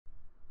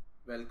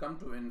Welcome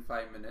to In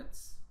 5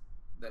 Minutes.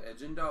 The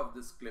agenda of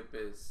this clip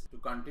is to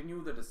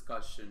continue the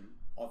discussion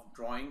of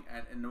drawing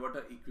an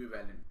inverter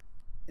equivalent.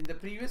 In the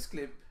previous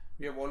clip,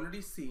 we have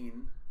already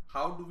seen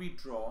how do we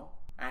draw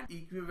an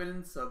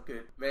equivalent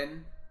circuit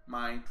when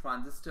my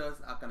transistors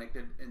are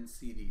connected in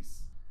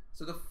series.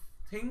 So the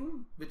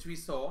thing which we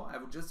saw, I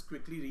would just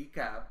quickly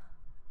recap,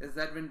 is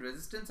that when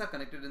resistors are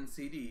connected in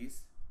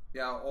series,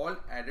 they are all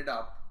added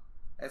up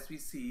as we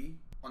see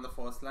on the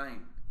first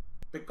line.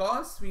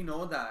 Because we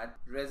know that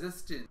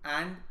resistance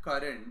and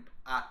current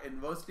are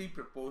inversely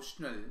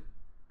proportional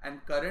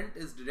and current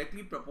is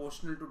directly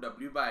proportional to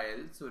W by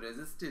L, so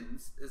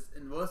resistance is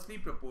inversely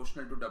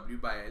proportional to W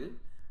by L,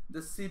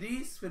 the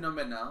series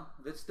phenomena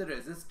which the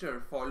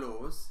resistor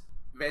follows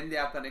when they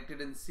are connected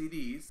in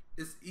series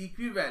is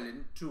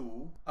equivalent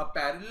to a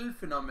parallel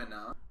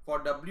phenomena for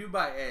W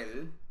by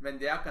L when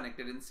they are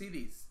connected in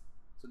series.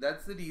 So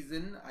that's the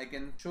reason I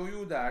can show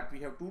you that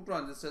we have two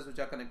transistors which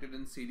are connected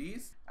in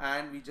series,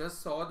 and we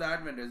just saw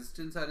that when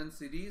resistance are in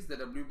series, the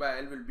W by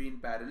L will be in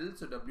parallel.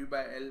 So W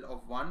by L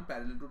of 1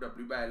 parallel to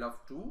W by L of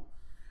 2.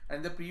 And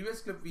in the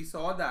previous clip we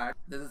saw that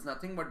this is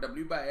nothing but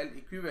W by L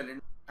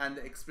equivalent and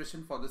the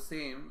expression for the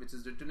same, which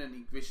is written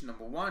in equation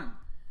number 1.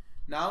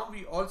 Now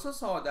we also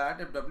saw that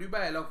if W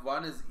by L of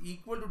 1 is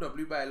equal to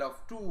W by L of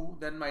 2,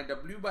 then my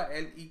W by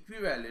L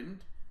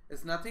equivalent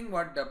is nothing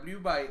but W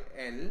by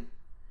L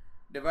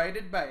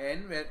divided by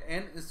N, where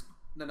N is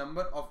the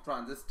number of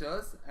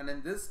transistors, and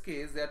in this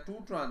case there are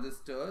two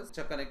transistors which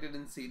are connected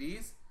in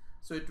series,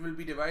 so it will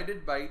be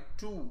divided by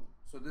 2.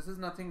 So this is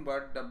nothing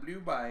but W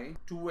by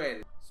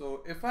 2L.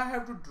 So if I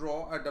have to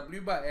draw a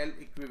W by L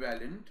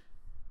equivalent,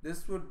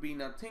 this would be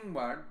nothing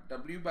but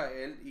W by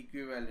L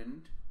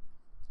equivalent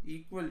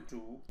equal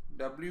to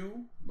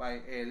W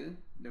by L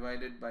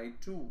divided by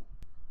 2.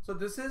 So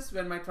this is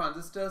when my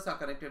transistors are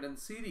connected in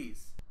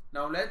series.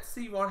 Now let's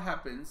see what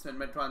happens when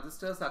my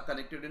transistors are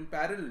connected in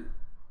parallel.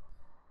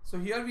 So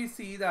here we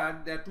see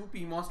that there are two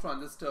PMOS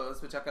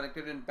transistors which are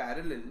connected in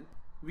parallel.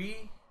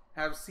 We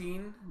have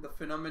seen the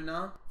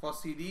phenomena for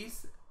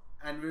series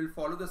and we will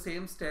follow the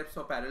same steps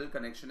for parallel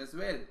connection as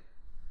well.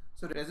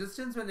 So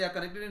resistance, when they are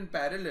connected in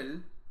parallel,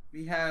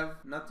 we have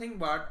nothing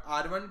but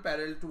R1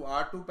 parallel to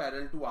R2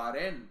 parallel to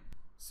Rn.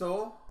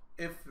 So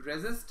if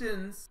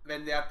resistance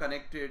when they are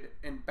connected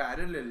in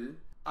parallel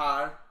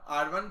are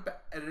R1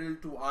 parallel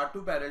to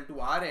R2 parallel to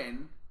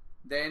Rn,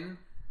 then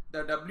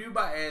the W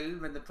by L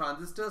when the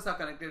transistors are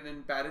connected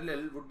in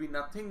parallel would be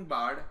nothing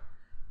but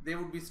they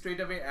would be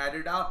straight away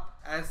added up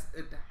as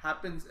it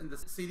happens in the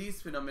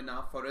series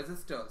phenomena for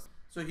resistors.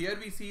 So here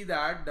we see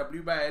that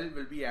W by L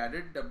will be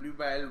added, W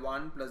by L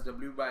 1 plus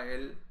W by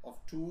L of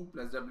 2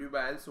 plus W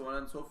by L so on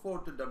and so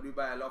forth to W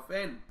by L of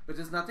N, which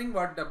is nothing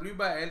but W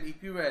by L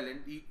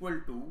equivalent equal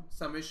to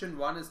summation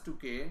 1 is to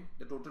K,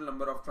 the total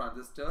number of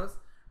transistors,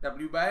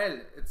 W by L.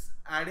 It's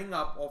adding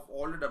up of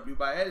all the W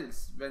by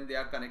L's when they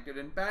are connected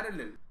in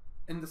parallel.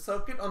 In the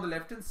circuit on the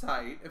left hand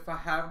side, if I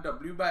have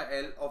W by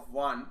L of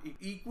 1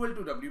 equal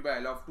to W by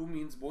L of 2,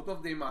 means both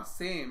of them are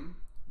same,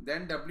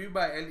 then W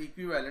by L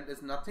equivalent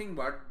is nothing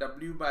but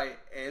W by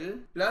L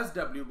plus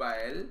W by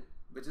L,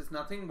 which is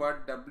nothing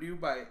but W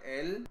by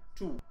L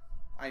 2.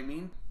 I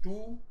mean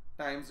 2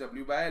 times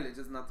W by L, which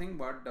is nothing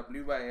but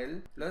W by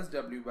L plus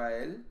W by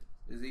L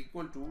is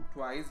equal to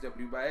twice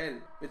W by L,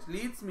 which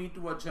leads me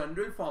to a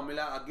general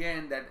formula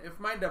again that if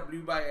my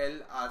W by L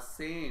are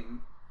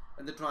same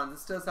and the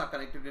transistors are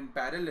connected in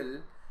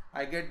parallel,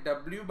 I get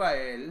W by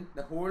L,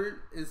 the whole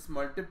is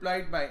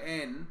multiplied by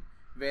N,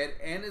 where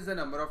N is the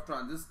number of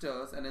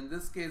transistors, and in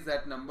this case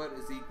that number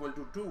is equal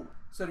to 2.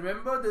 So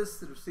remember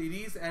this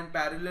series and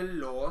parallel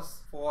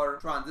laws for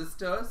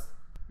transistors.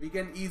 We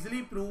can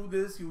easily prove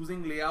this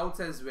using layouts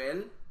as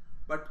well,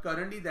 but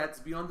currently that's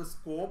beyond the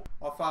scope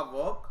of our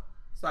work.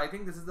 So I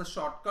think this is the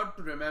shortcut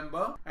to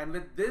remember, and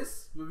with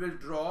this we will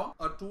draw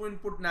a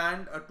 2-input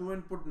NAND, a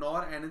 2-input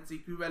NOR and its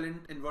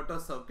equivalent inverter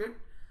circuit.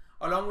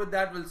 Along with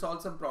that we'll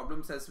solve some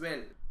problems as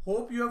well.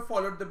 Hope you have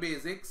followed the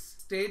basics.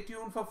 Stay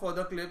tuned for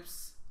further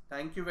clips.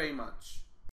 Thank you very much.